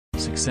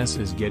Success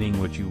is getting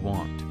what you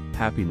want,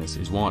 happiness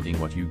is wanting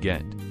what you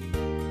get.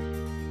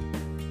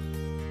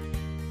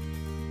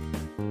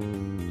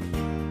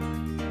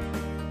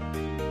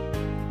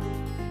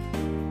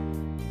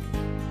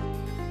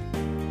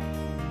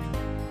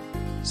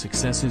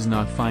 Success is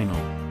not final,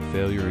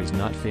 failure is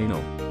not fatal,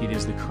 it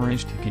is the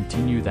courage to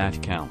continue that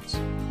counts.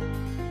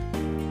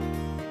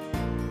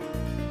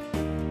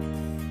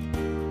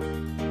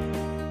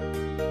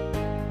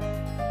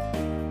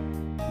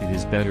 It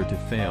is better to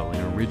fail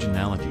in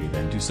originality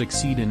than to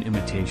succeed in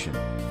imitation.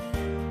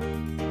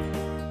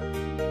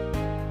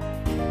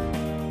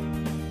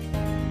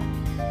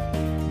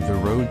 The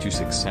road to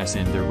success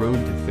and the road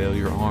to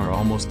failure are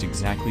almost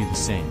exactly the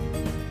same.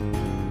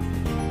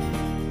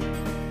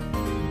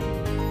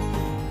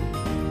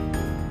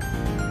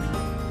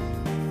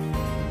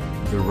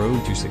 The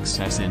road to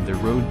success and the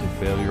road to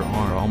failure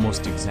are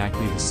almost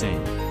exactly the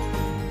same.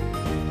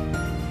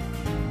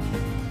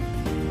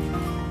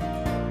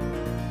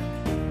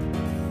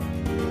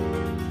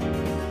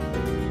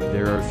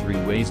 There are 3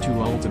 ways to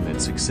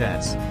ultimate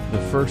success.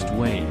 The first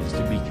way is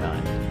to be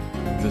kind.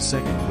 The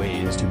second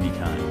way is to be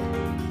kind.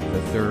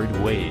 The third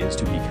way is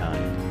to be kind.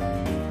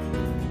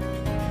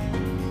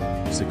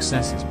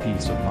 Success is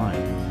peace of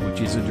mind,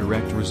 which is a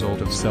direct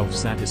result of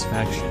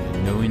self-satisfaction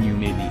and knowing you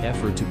made the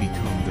effort to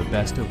become the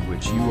best of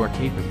which you are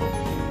capable.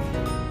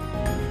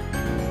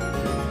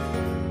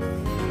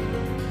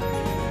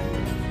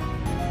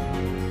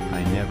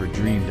 I never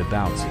dreamed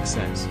about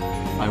success.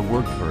 I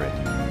worked for it.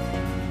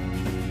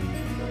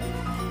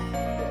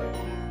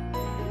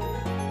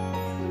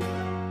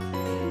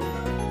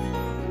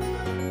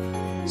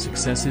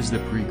 Success is the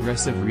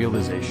progressive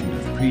realization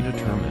of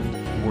predetermined,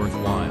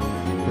 worthwhile,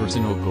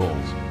 personal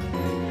goals.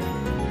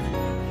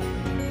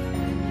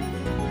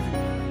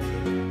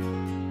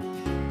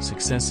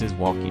 Success is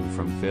walking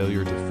from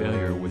failure to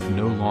failure with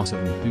no loss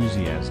of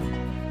enthusiasm.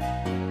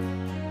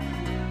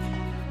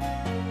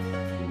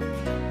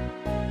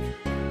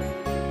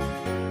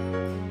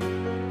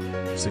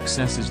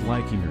 Success is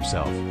liking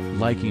yourself,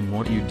 liking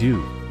what you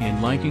do,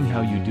 and liking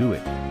how you do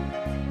it.